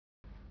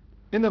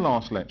In the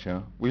last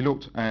lecture, we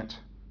looked at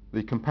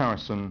the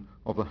comparison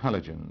of the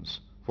halogens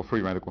for free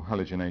radical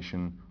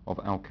halogenation of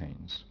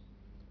alkanes.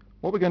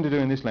 What we're going to do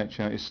in this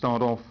lecture is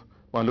start off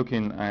by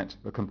looking at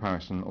the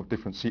comparison of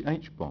different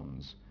CH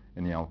bonds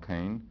in the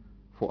alkane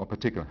for a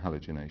particular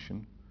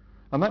halogenation,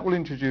 and that will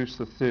introduce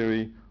the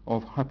theory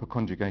of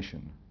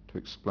hyperconjugation to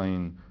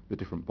explain the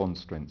different bond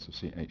strengths of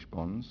CH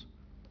bonds.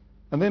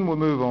 And then we'll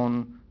move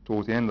on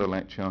towards the end of the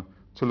lecture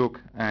to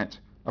look at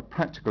a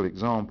practical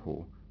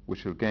example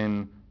which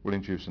again will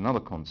introduce another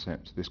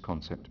concept, this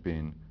concept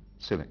being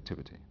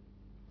selectivity.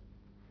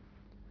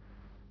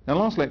 Now,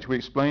 last lecture we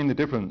explained the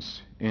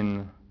difference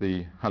in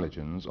the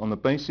halogens on the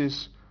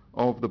basis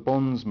of the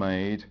bonds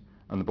made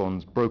and the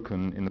bonds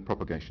broken in the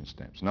propagation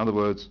steps. In other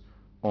words,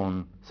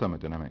 on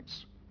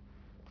thermodynamics.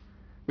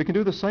 We can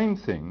do the same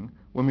thing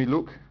when we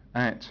look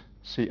at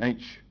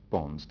CH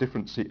bonds,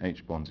 different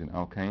CH bonds in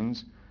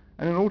alkanes,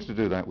 and in order to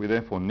do that we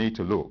therefore need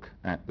to look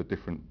at the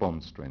different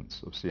bond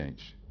strengths of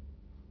CH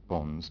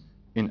bonds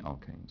in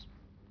alkanes.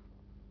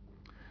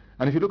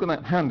 And if you look at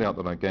that handout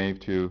that I gave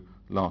to you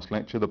last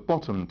lecture, the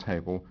bottom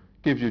table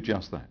gives you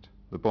just that,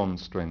 the bond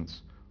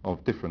strengths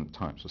of different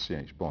types of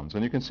CH bonds.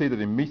 And you can see that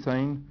in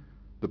methane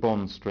the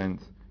bond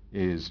strength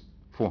is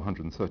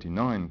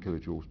 439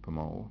 kilojoules per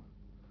mole,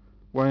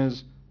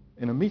 whereas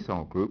in a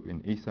methyl group in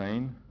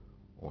ethane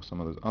or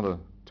some of those other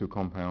two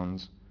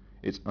compounds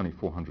it's only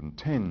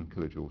 410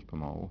 kilojoules per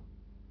mole.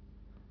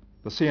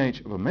 The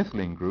CH of a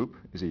methylene group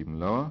is even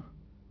lower,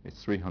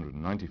 it's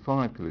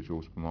 395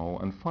 kilojoules per mole,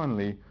 and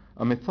finally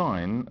a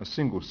methine, a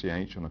single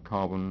CH on a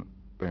carbon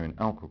bearing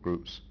alkyl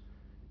groups,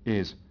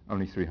 is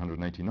only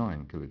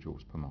 389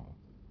 kilojoules per mole.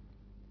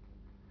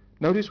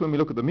 Notice when we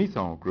look at the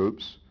methyl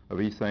groups of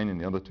ethane and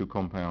the other two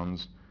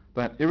compounds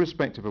that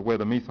irrespective of where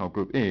the methyl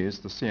group is,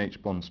 the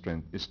CH bond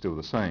strength is still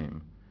the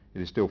same.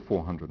 It is still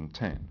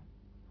 410.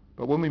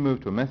 But when we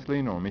move to a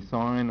methylene or a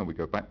methine or we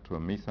go back to a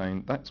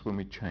methane, that's when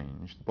we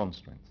change the bond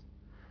strength.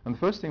 And the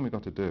first thing we've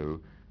got to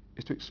do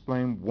is to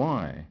explain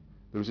why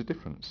there is a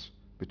difference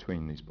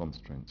between these bond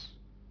strengths.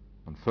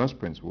 On first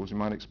principles, you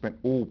might expect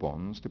all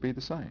bonds to be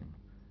the same.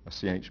 A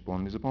CH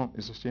bond is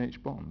a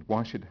CH bond.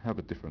 Why should it have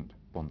a different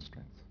bond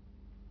strength?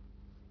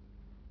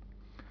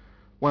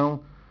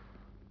 Well,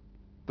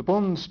 the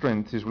bond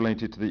strength is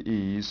related to the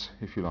ease,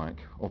 if you like,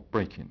 of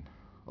breaking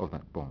of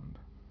that bond.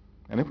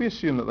 And if we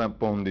assume that that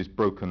bond is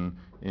broken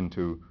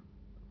into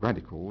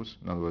radicals,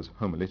 in other words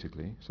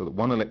homolytically, so that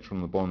one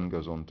electron of the bond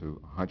goes on to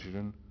a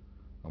hydrogen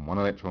and one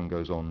electron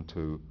goes on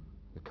to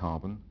the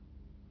carbon,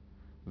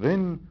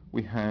 then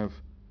we have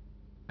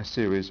a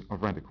series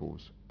of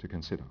radicals to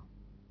consider.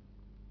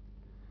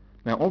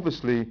 Now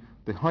obviously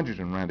the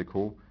hydrogen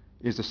radical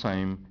is the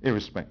same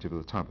irrespective of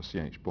the type of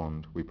CH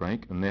bond we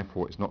break, and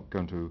therefore it's not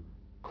going to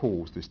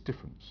cause this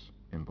difference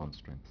in bond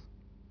strength.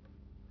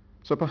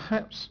 So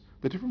perhaps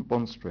the different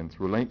bond strength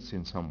relates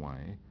in some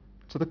way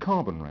to the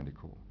carbon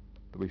radical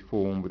that we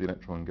form with the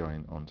electron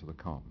going onto the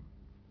carbon.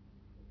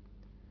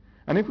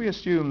 And if we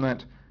assume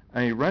that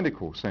a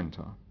radical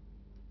center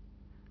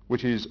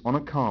which is on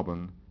a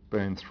carbon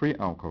bearing three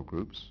alkyl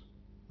groups,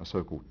 a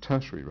so-called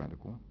tertiary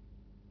radical,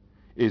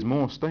 is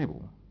more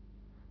stable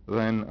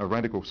than a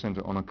radical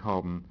center on a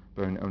carbon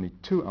bearing only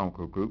two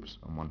alkyl groups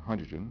and one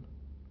hydrogen,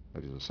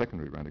 that is a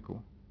secondary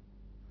radical,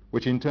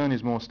 which in turn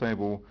is more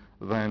stable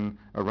than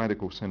a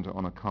radical center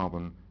on a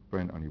carbon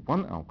bearing only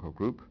one alkyl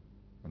group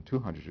and two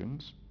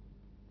hydrogens,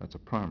 that's a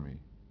primary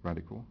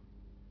radical,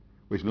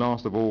 which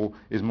last of all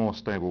is more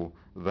stable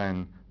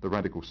than the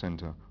radical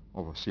center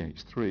of a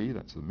CH3,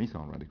 that's the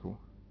methyl radical,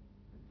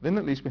 then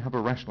at least we have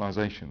a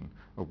rationalization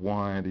of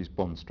why these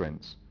bond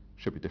strengths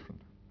should be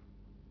different.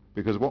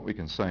 Because what we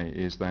can say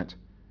is that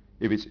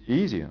if it's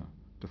easier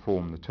to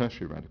form the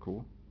tertiary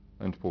radical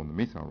than to form the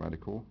methyl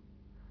radical,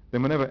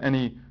 then whenever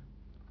any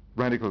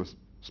radical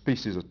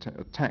species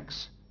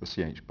attacks the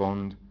CH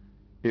bond,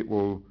 it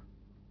will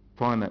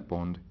find that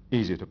bond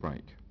easier to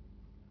break.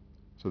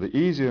 So the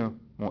easier,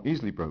 more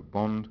easily broke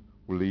bond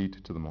will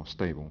lead to the more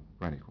stable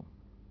radical.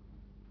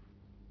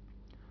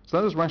 So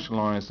that has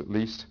rationalized at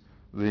least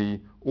the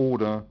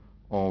order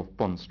of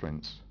bond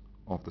strengths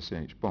of the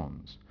CH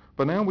bonds.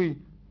 But now we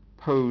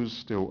pose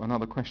still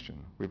another question.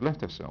 We've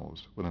left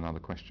ourselves with another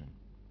question.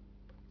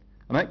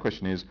 And that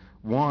question is,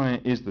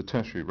 why is the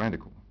tertiary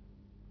radical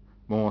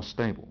more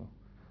stable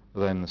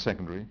than the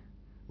secondary,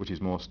 which is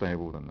more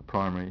stable than the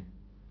primary,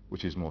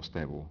 which is more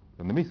stable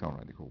than the methyl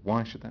radical?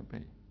 Why should that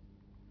be?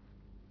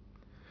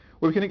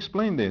 Well, we can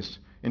explain this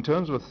in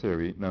terms of a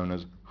theory known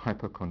as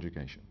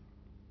hyperconjugation.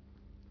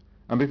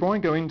 And before I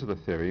go into the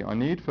theory, I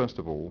need first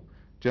of all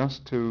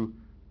just to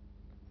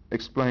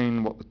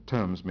explain what the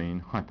terms mean,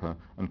 hyper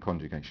and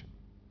conjugation.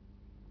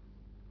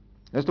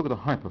 Let's look at the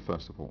hyper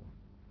first of all.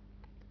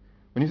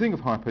 When you think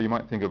of hyper, you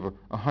might think of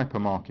a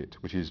hypermarket,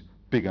 which is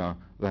bigger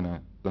than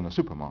a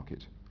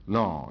supermarket,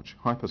 large.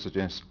 Hyper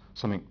suggests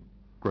something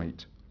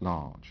great,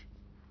 large.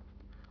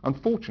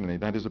 Unfortunately,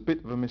 that is a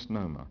bit of a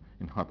misnomer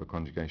in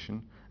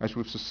hyperconjugation, as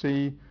we'll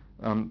see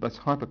that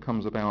hyper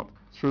comes about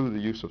through the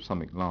use of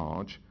something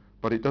large,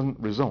 but it doesn't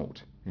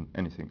result in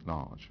anything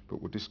large.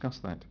 But we'll discuss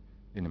that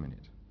in a minute.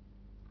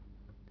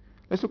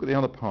 Let's look at the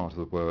other part of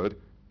the word,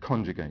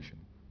 conjugation.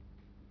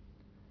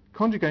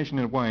 Conjugation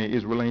in a way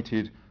is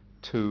related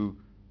to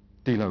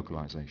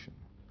delocalization.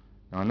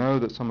 Now I know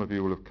that some of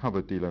you will have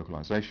covered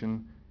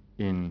delocalization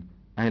in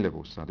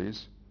A-level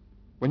studies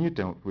when you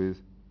dealt with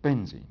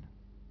benzene.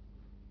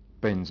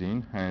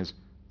 Benzene has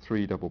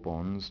 3 double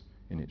bonds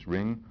in its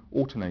ring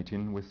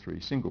alternating with 3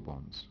 single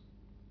bonds.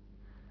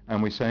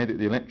 And we say that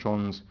the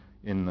electrons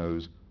in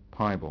those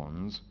pi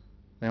bonds,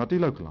 they are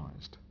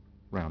delocalized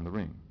round the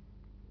ring.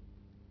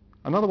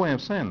 Another way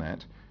of saying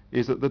that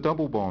is that the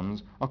double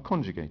bonds are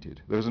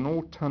conjugated. There is an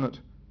alternate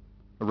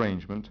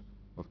arrangement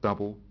of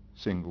double,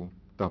 single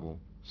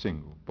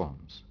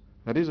bonds.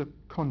 That is a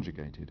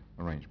conjugated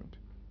arrangement.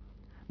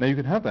 Now you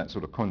can have that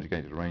sort of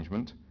conjugated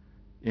arrangement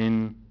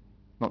in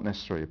not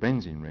necessarily a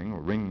benzene ring, or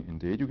ring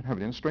indeed, you can have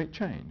it in a straight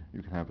chain.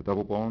 You can have a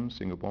double bond,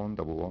 single bond,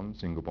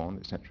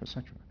 etc.,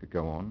 etc. It could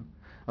go on.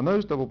 And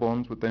those double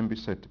bonds would then be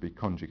said to be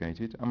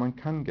conjugated, and one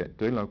can get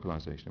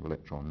delocalization of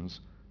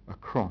electrons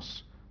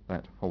across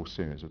that whole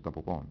series of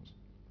double bonds.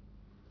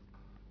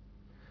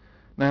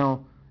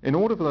 Now, in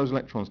order for those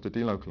electrons to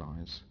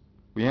delocalize,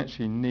 we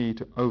actually need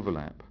to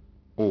overlap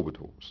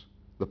orbitals,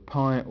 the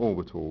pi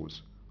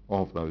orbitals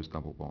of those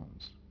double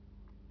bonds.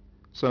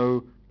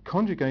 So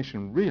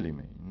conjugation really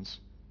means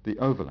the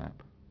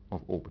overlap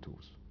of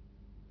orbitals.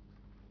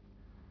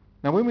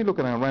 Now when we look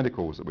at our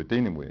radicals that we're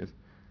dealing with,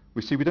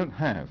 we see we don't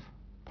have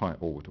pi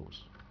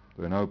orbitals.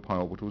 There are no pi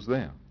orbitals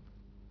there.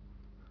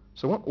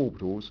 So what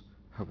orbitals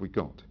have we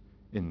got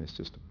in this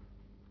system?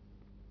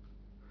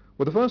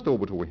 Well, the first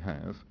orbital we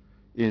have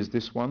is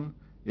this one,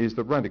 is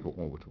the radical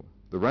orbital.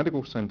 The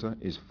radical center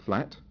is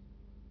flat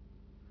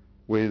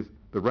with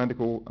the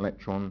radical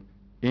electron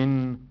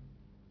in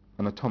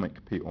an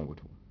atomic p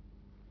orbital.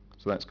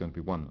 So that's going to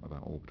be one of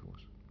our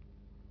orbitals.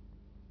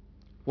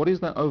 What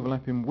is that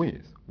overlapping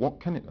with? What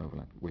can it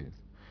overlap with?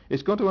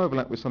 It's got to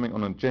overlap with something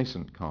on an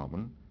adjacent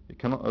carbon. It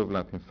cannot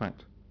overlap, in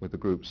fact, with the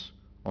groups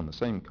on the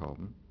same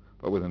carbon,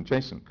 but with an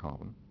adjacent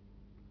carbon.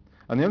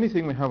 And the only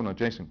thing we have on an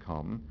adjacent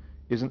carbon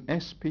is an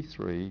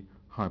sp3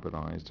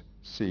 hybridized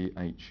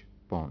CH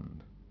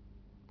bond.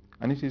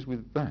 And it is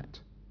with that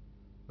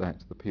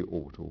the p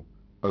orbital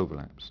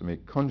overlaps. So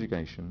make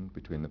conjugation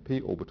between the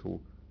p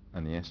orbital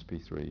and the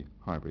sp3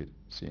 hybrid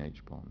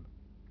CH bond.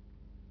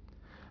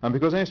 And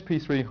because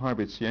sp3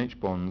 hybrid CH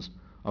bonds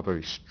are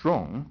very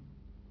strong,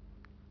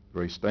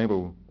 very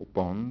stable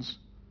bonds,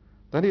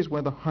 that is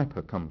where the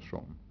hyper comes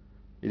from.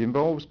 It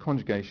involves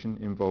conjugation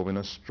involving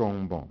a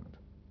strong bond.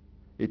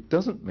 It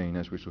doesn't mean,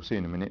 as we shall see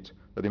in a minute,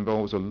 that it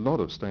involves a lot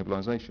of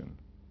stabilization,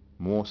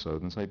 more so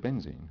than, say,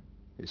 benzene.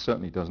 It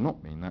certainly does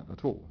not mean that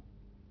at all.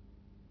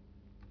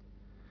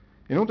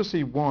 In order to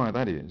see why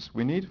that is,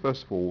 we need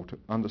first of all to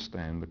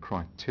understand the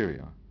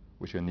criteria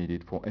which are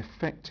needed for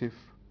effective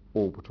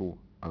orbital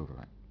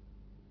overlap.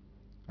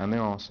 And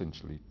there are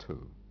essentially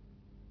 2.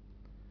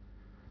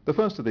 The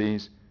first of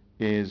these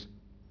is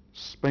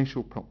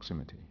spatial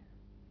proximity.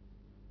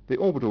 The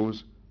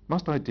orbitals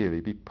must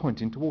ideally be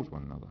pointing towards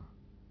one another,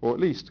 or at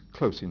least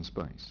close in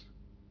space,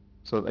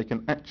 so that they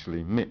can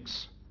actually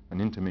mix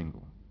and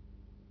intermingle.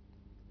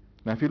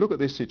 Now if you look at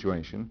this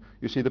situation,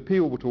 you see the p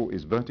orbital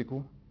is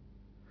vertical,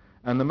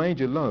 and the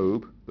major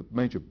lobe, the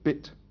major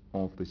bit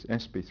of this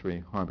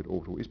sp3 hybrid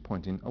orbital is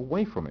pointing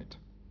away from it.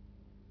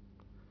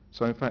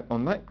 So in fact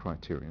on that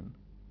criterion,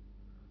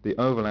 the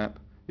overlap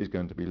is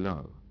going to be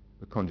low.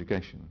 The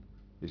conjugation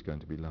is going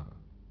to be low.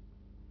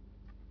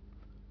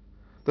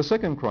 The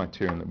second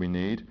criterion that we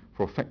need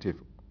for effective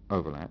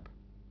overlap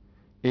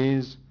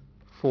is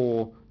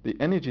for the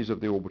energies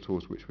of the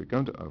orbitals which we're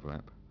going to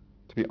overlap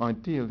to be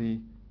ideally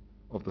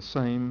of the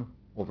same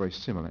or very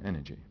similar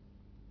energy.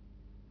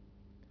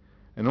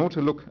 In order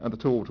to look at the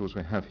 2 orbitals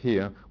we have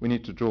here, we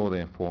need to draw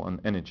therefore an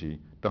energy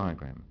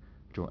diagram.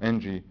 Draw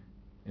energy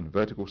in a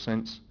vertical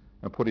sense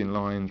and put in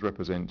lines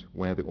represent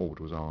where the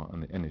orbitals are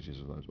and the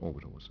energies of those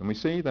orbitals. And we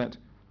see that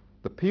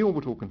the p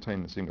orbital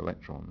containing the single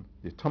electron,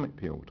 the atomic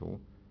p orbital,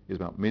 is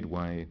about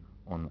midway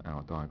on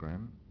our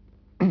diagram.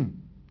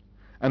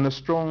 And the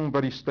strong,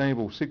 very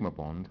stable sigma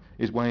bond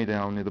is way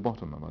down near the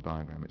bottom of our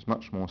diagram. It's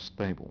much more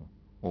stable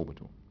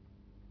orbital.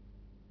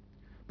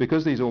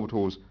 Because these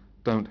orbitals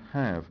don't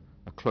have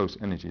a close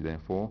energy,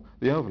 therefore,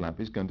 the overlap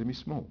is going to be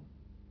small.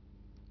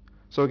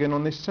 So again,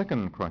 on this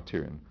second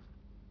criterion,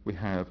 we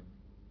have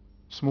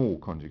small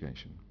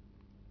conjugation.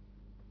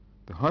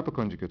 The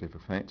hyperconjugative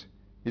effect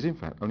is in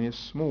fact only a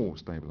small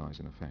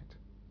stabilizing effect,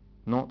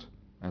 not,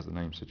 as the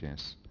name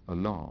suggests, a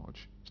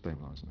large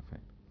stabilizing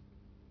effect.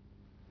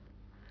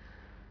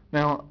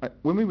 Now,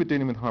 when we were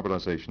dealing with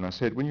hybridization, I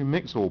said when you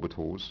mix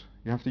orbitals,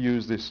 you have to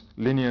use this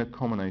linear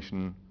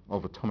combination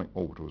of atomic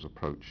orbitals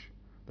approach.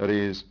 That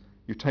is,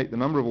 you take the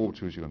number of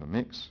orbitals you're going to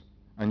mix,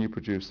 and you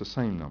produce the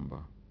same number,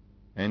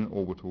 n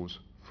orbitals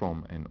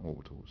from n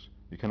orbitals.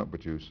 You cannot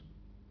produce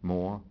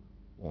more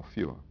or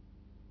fewer.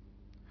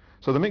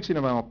 So the mixing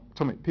of our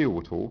atomic p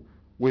orbital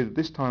with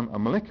this time a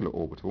molecular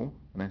orbital,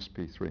 an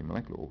sp3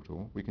 molecular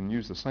orbital, we can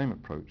use the same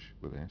approach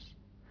with this,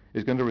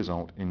 is going to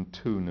result in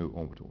 2 new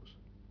orbitals.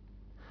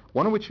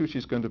 one of which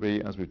is going to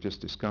be, as we've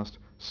just discussed,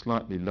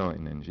 slightly lower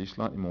in energy,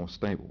 slightly more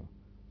stable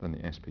than the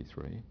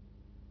sp3,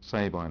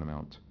 say by an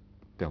amount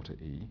delta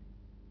E,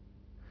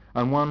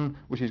 and one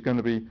which is going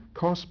to be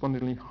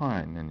correspondingly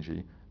higher in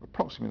energy,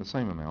 approximately the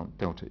same amount,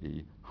 delta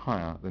E,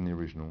 higher than the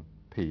original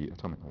p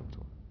atomic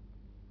orbital.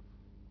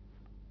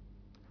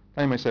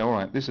 They may say, all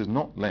right, this has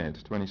not led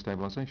to any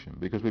stabilization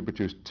because we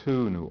produced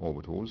two new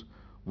orbitals,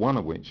 one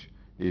of which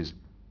is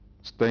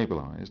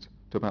stabilized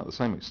to about the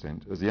same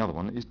extent as the other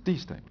one is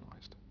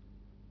destabilized.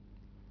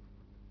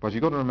 But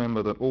you've got to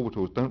remember that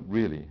orbitals don't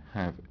really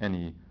have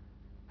any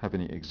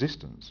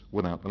existence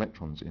without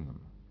electrons in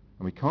them.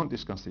 And we can't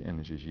discuss the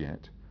energies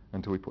yet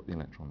until we put the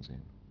electrons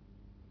in.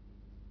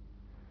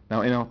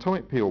 Now in our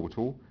atomic p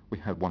orbital we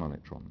had one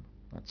electron.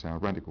 That's our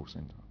radical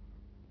center.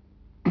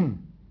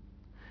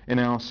 In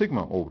our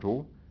sigma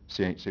orbital,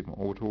 CH sigma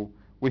orbital,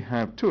 we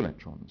have two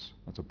electrons.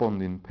 That's a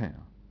bond-in pair.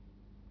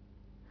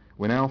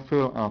 We now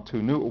fill our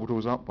two new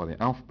orbitals up by the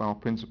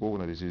Aufbau principle,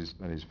 that is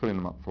filling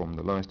them up from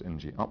the lowest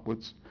energy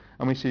upwards,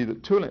 and we see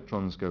that two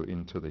electrons go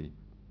into the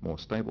more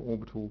stable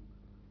orbital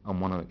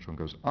and one electron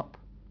goes up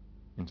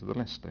into the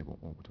less stable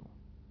orbital.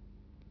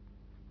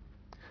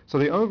 So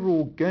the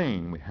overall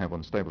gain we have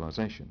on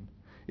stabilization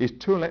is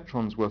 2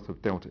 electrons worth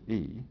of delta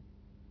E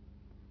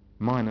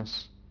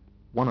minus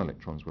 1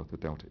 electron's worth of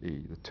delta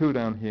E. The two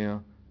down here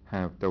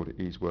have delta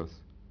E's worth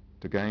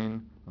to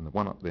gain, and the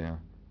one up there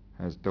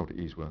has delta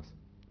E's worth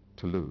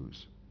to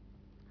lose.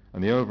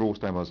 And the overall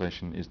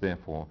stabilization is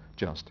therefore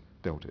just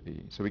delta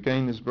E. So we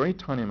gain this very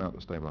tiny amount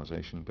of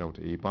stabilization,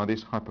 delta E, by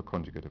this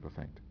hyperconjugative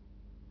effect.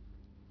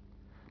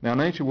 Now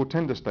nature will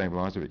tend to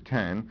stabilize if it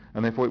can,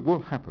 and therefore it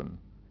will happen,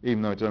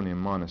 even though it's only a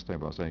minor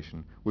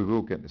stabilization, we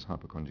will get this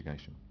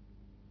hyperconjugation.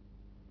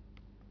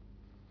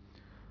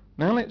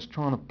 Now let's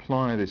try and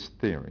apply this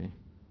theory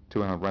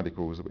to our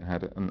radicals that we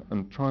had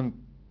and try and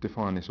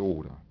define this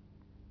order.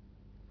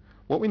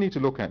 What we need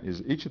to look at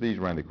is each of these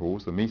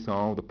radicals, the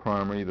methyl, the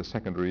primary, the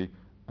secondary,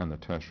 and the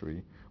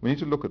tertiary. We need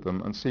to look at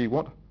them and see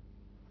what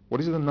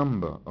is the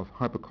number of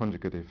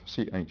hyperconjugative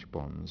CH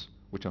bonds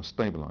which are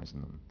stabilizing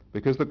them.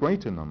 Because the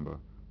greater number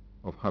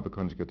of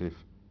hyperconjugative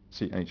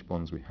CH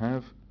bonds we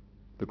have,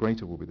 the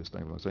greater will be the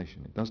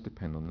stabilization. It does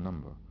depend on the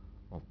number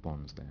of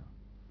bonds there.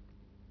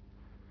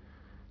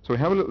 So we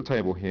have a little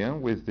table here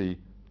with the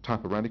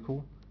type of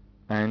radical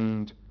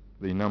and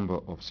the number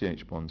of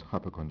CH bonds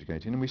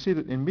hyperconjugating, and we see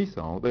that in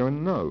methyl there are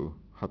no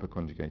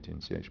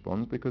hyperconjugating CH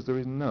bonds because there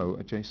is no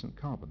adjacent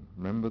carbon.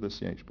 Remember, the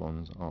CH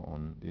bonds are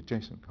on the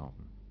adjacent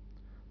carbon.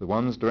 The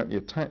ones directly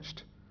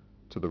attached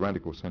to the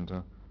radical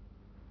center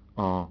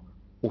are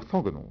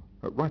orthogonal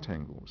at right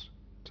angles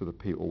to the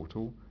p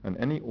orbital, and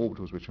any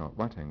orbitals which are at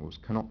right angles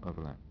cannot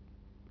overlap.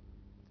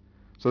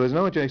 So there's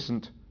no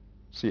adjacent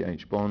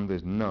CH bond,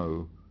 there's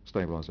no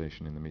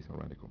stabilization in the methyl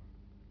radical.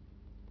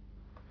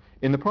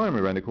 In the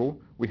primary radical,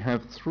 we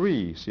have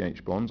 3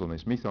 CH bonds on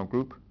this methyl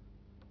group.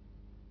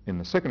 In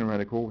the secondary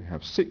radical, we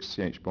have 6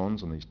 CH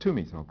bonds on these 2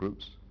 methyl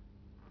groups.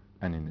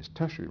 And in this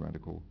tertiary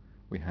radical,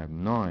 we have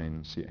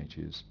 9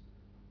 CHs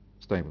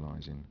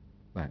stabilizing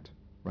that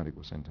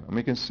radical center. And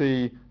we can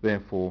see,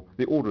 therefore,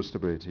 the order of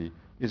stability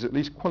is at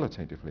least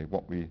qualitatively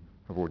what we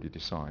have already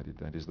decided.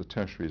 That is, the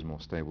tertiary is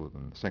more stable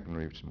than the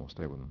secondary, which is more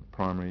stable than the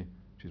primary,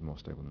 which is more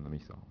stable than the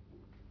methyl.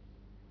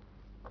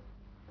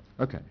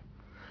 Okay.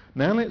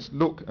 Now let's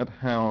look at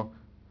how,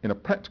 in a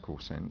practical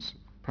sense,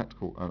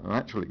 an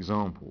actual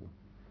example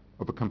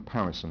of a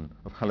comparison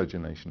of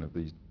halogenation of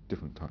these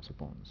different types of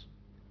bonds.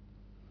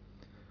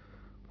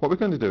 What we're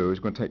going to do is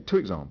we're going to take 2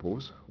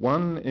 examples,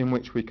 one in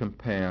which we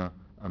compare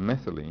a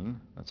methylene,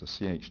 that's a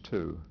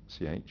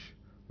CH2CH,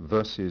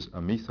 versus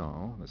a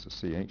methyl, that's a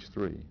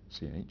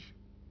CH3CH.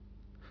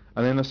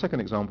 And then a second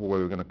example where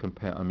we're going to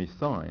compare a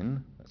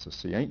methine, that's a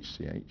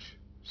CHCH,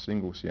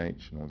 single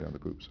CH, and all the other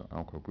groups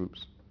are alkyl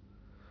groups,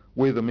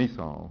 with a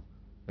methyl,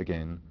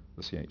 again,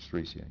 the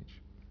CH3CH.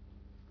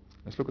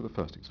 Let's look at the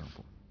first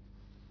example.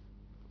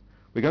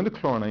 We're going to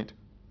chlorinate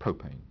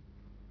propane.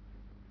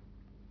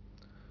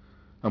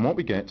 And what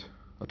we get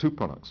are 2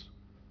 products,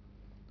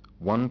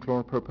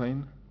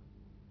 1-chloropropane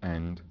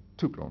and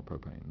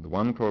 2-chloropropane. The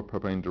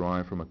 1-chloropropane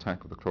derived from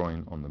attack of the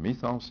chlorine on the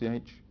methyl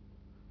CH,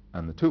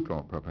 and the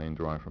 2-chloropropane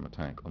derived from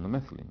attack on the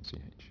methylene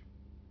CH.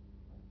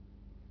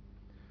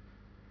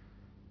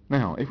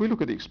 Now, if we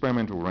look at the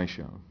experimental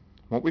ratio,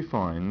 what we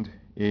find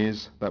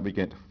is that we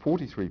get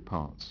 43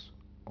 parts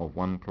of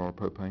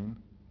 1-chloropropane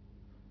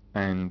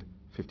and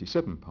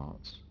 57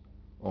 parts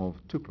of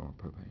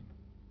 2-chloropropane.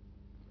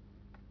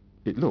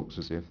 It looks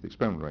as if the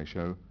experimental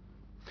ratio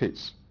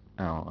fits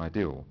our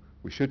ideal.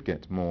 We should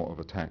get more of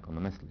attack on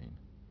the methylene.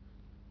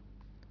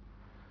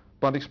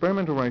 But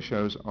experimental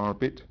ratios are a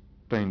bit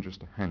dangerous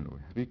to handle. You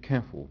have to be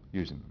careful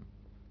using them,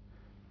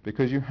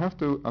 because you have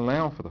to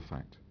allow for the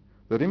fact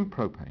that in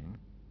propane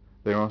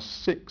there are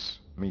 6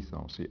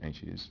 methyl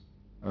CHs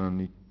and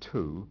only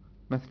 2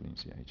 methylene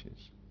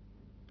CHs.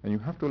 And you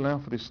have to allow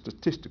for this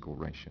statistical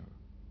ratio.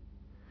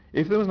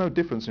 If there was no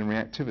difference in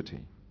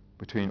reactivity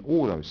between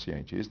all those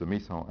CHs, the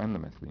methyl and the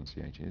methylene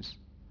CHs,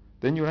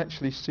 then you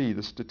actually see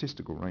the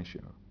statistical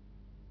ratio.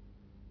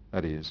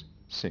 that is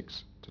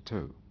 6 to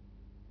 2.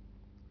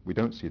 We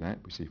don't see that,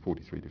 we see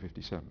 43 to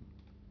 57.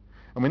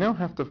 And we now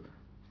have to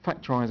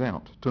factorise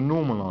out, to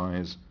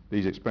normalise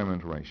these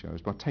experimental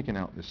ratios by taking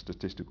out this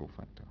statistical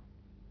factor.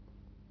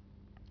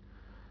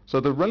 So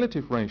the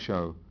relative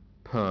ratio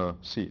per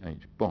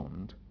CH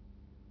bond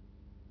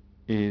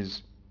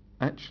is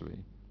actually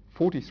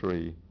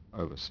 43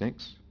 over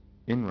 6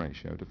 in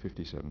ratio to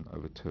 57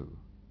 over 2.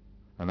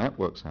 And that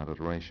works out at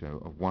a ratio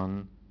of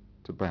 1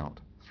 to about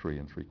 3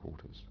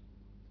 3/4.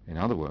 In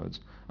other words,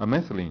 a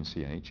methylene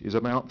CH is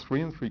about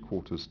 3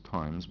 3/4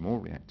 times more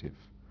reactive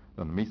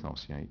than the methyl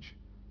CH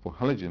for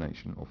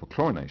halogenation, or for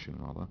chlorination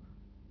rather,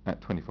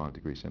 at 25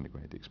 degrees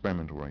centigrade. The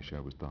experimental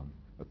ratio was done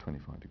at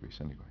 25 degrees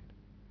centigrade.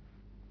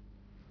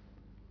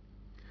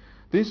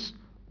 This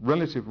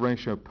relative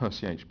ratio per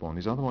CH bond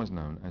is otherwise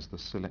known as the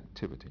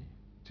selectivity.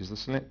 It is the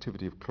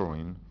selectivity of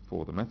chlorine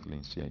for the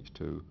methylene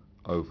CH2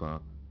 over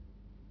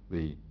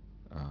the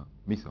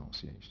methyl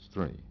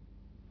CH3.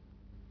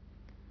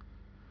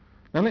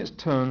 Now let's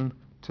turn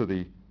to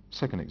the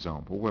second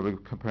example where we're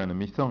comparing a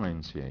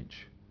methine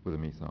CH with a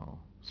methyl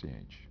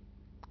CH.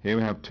 Here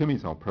we have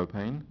 2-methyl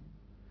propane,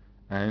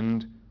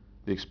 and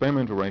the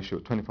experimental ratio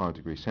at 25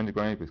 degrees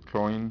centigrade with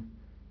chlorine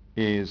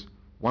is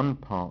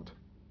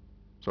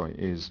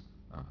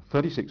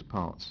 36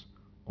 parts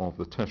of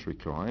the tertiary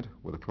chloride,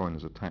 where the chlorine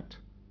has attacked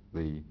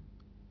the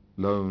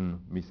lone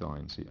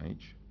methine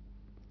CH,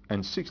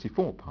 and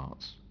 64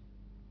 parts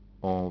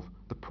of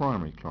the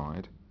primary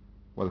chloride,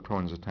 where the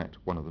chlorine has attacked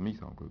one of the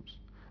methyl groups.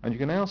 And you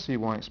can now see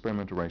why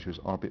experimental ratios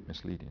are a bit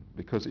misleading,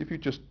 because if you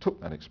just took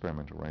that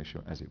experimental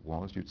ratio as it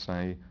was, you'd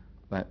say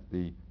that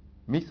the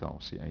methyl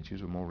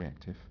CHs were more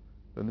reactive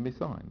than the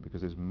methine,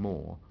 because there's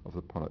more of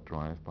the product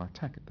derived by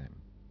attack at them.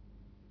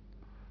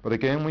 But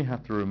again, we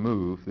have to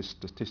remove this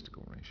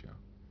statistical ratio.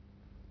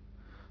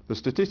 The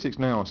statistics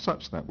now are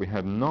such that we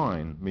have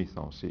 9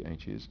 methyl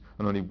CHs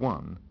and only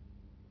 1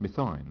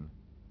 methine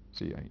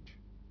CH.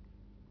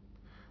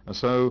 And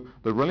so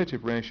the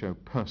relative ratio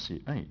per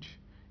CH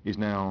is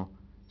now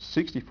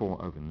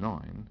 64 over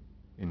 9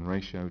 in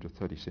ratio to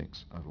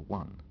 36 over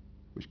 1,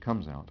 which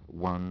comes out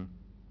 1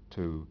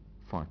 to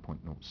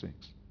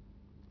 5.06.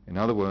 In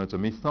other words, a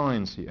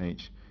methine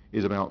CH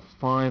is about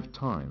 5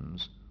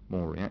 times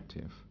more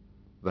reactive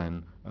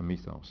than a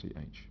methyl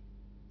CH.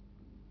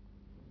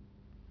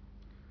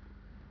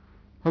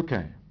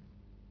 Okay,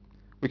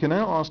 we can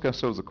now ask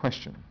ourselves a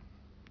question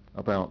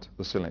about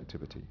the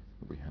selectivity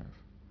that we have.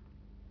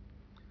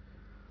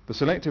 The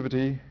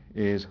selectivity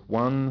is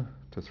 1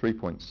 to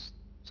 3.76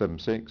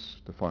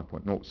 to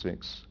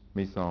 5.06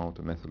 methyl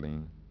to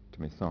methylene to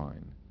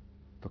methine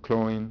for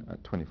chlorine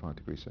at 25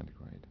 degrees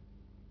centigrade.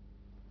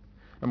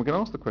 And we can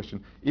ask the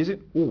question, is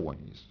it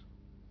always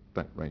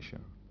that ratio?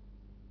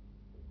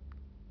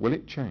 Will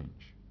it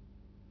change?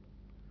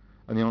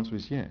 And the answer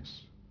is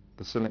yes,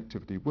 the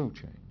selectivity will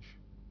change.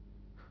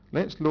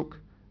 Let's look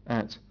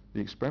at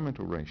the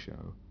experimental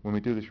ratio when we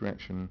do this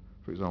reaction,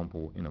 for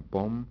example, in a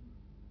bomb,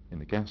 in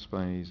the gas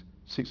phase,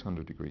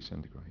 600 degrees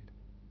centigrade.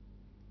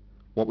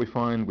 What we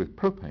find with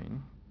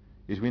propane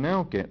is we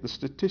now get the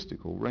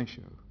statistical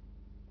ratio.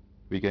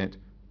 We get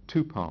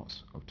 2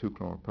 parts of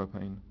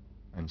 2-chloropropane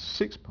and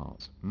 6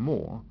 parts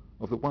more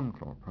of the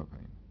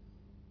 1-chloropropane.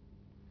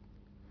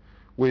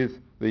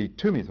 With the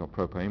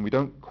 2-methylpropane, we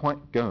don't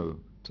quite go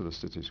to the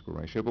statistical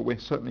ratio, but we're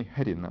certainly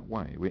heading that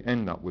way. We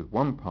end up with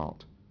 1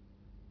 part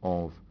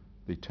of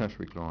the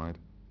tertiary chloride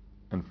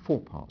and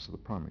 4 parts of the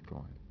primary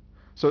chloride.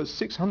 So at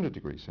 600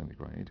 degrees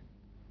centigrade,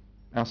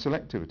 our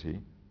selectivity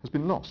has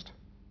been lost.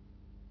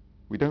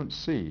 We don't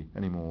see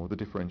anymore the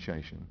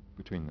differentiation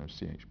between those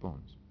CH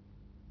bonds.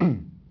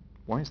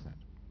 Why is that?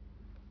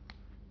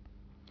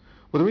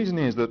 Well, the reason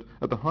is that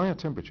at the higher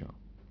temperature,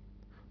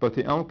 both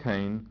the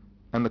alkane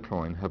and the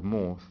chlorine have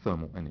more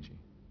thermal energy.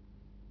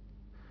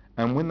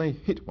 And when they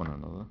hit one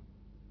another,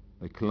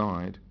 they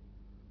collide,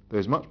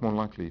 there's much more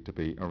likely to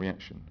be a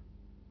reaction.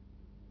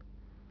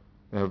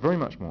 They are very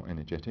much more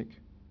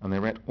energetic, and they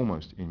react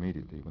almost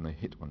immediately when they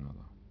hit one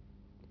another.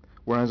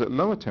 Whereas at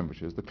lower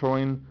temperatures, the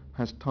chlorine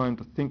has time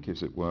to think,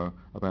 as it were,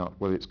 about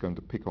whether it's going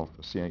to pick off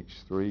a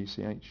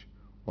CH3CH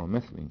or a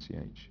methylene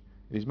CH.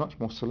 It is much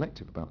more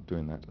selective about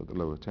doing that at the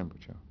lower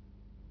temperature.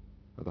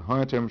 At the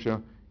higher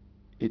temperature,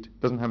 it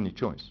doesn't have any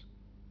choice.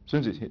 As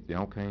soon as it hits the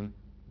alkane,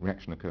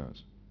 reaction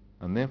occurs.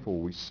 And therefore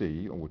we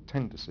see, or would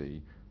tend to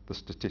see, the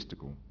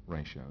statistical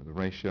ratio, the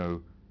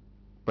ratio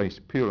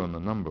based purely on the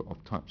number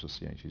of types of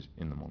CHs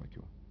in the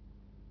molecule.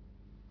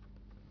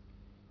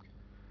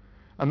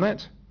 And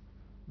that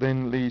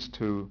then leads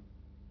to,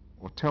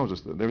 or tells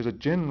us that there is a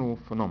general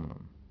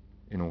phenomenon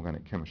in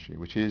organic chemistry,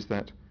 which is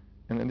that,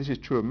 and this is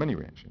true of many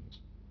reactions,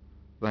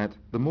 that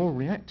the more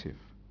reactive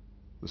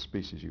the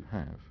species you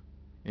have,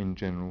 in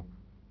general,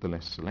 the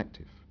less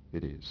selective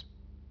it is,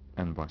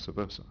 and vice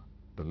versa.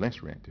 The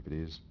less reactive it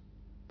is,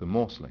 the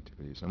more selective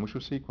it is, and we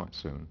shall see quite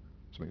soon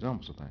some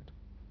examples of that.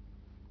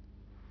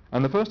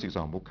 And the first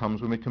example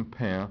comes when we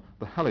compare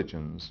the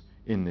halogens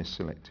in this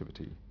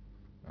selectivity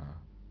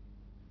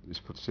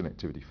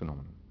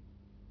phenomenon.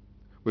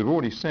 We've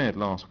already said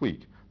last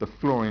week the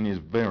fluorine is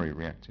very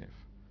reactive.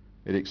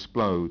 It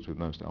explodes with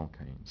most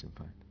alkanes, in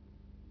fact.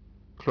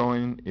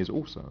 Chlorine is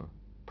also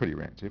pretty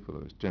reactive,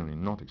 although it's generally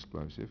not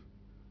explosive.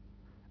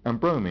 And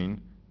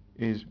bromine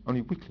is only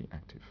weakly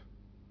active.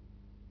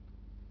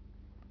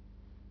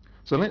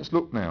 So let's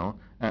look now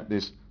at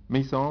this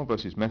methyl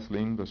versus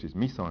methylene versus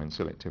methine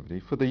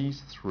selectivity for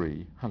these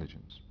three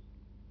halogens.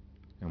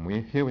 And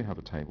here we have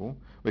a table.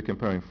 We're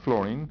comparing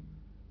fluorine,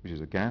 which is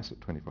a gas at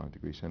 25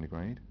 degrees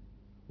centigrade,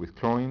 with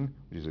chlorine,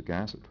 which is a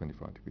gas at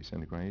 25 degrees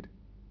centigrade.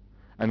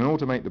 And in order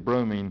to make the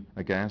bromine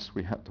a gas,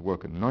 we had to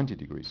work at 90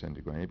 degrees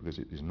centigrade because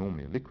it is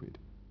normally a liquid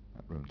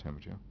at room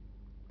temperature.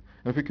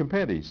 And if we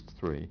compare these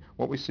three,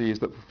 what we see is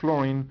that for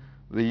fluorine,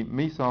 the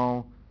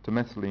methyl to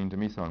methylene to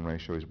methine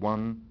ratio is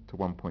 1 to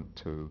 1.2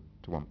 to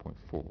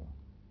 1.4.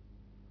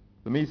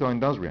 The methine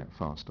does react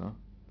faster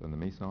than the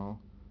methyl,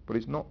 but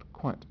it's not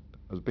quite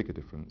as big a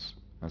difference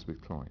as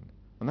with chlorine.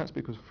 And that's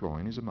because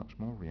fluorine is a much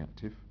more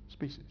reactive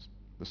species.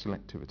 The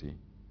selectivity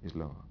is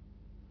lower.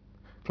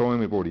 Chlorine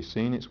we've already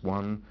seen, it's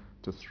 1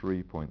 to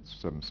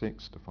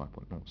 3.76 to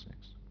 5.06.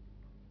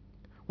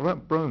 What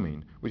about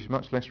bromine, which is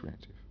much less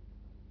reactive?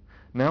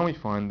 Now we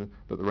find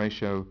that the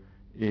ratio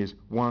is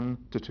 1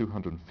 to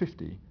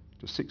 250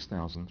 to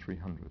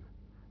 6,300.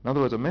 In other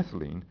words, a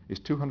methylene is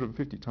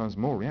 250 times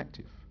more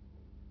reactive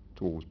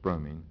towards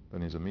bromine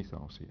than is a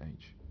methyl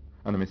CH.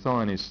 And a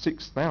methine is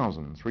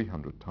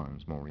 6,300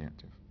 times more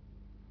reactive.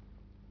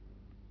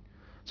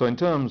 So in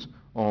terms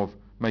of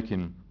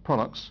making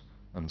products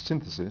and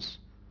synthesis,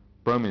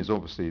 bromine is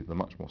obviously the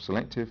much more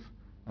selective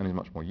and is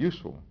much more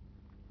useful,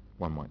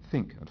 one might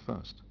think at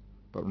first.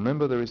 But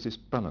remember, there is this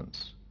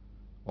balance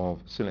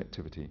of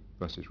selectivity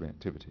versus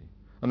reactivity.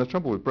 And the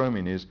trouble with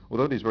bromine is,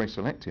 although it is very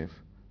selective,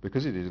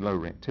 because it is low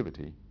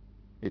reactivity,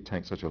 it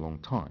takes such a long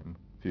time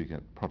for you to get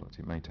the product.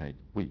 It may take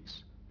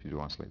weeks for you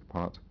to isolate the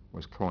product,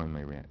 whereas chlorine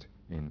may react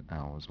in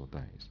hours or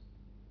days.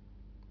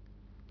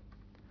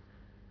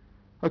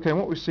 Okay,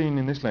 what we've seen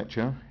in this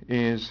lecture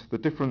is the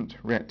different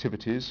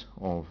reactivities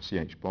of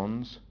CH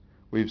bonds.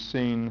 We've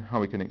seen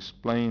how we can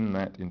explain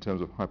that in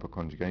terms of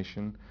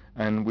hyperconjugation,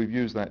 and we've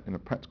used that in a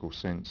practical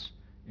sense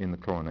in the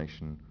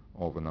chlorination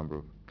of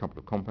a couple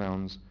of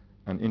compounds,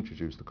 and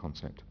introduced the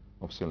concept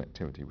of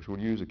selectivity, which we'll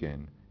use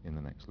again in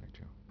the next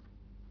lecture.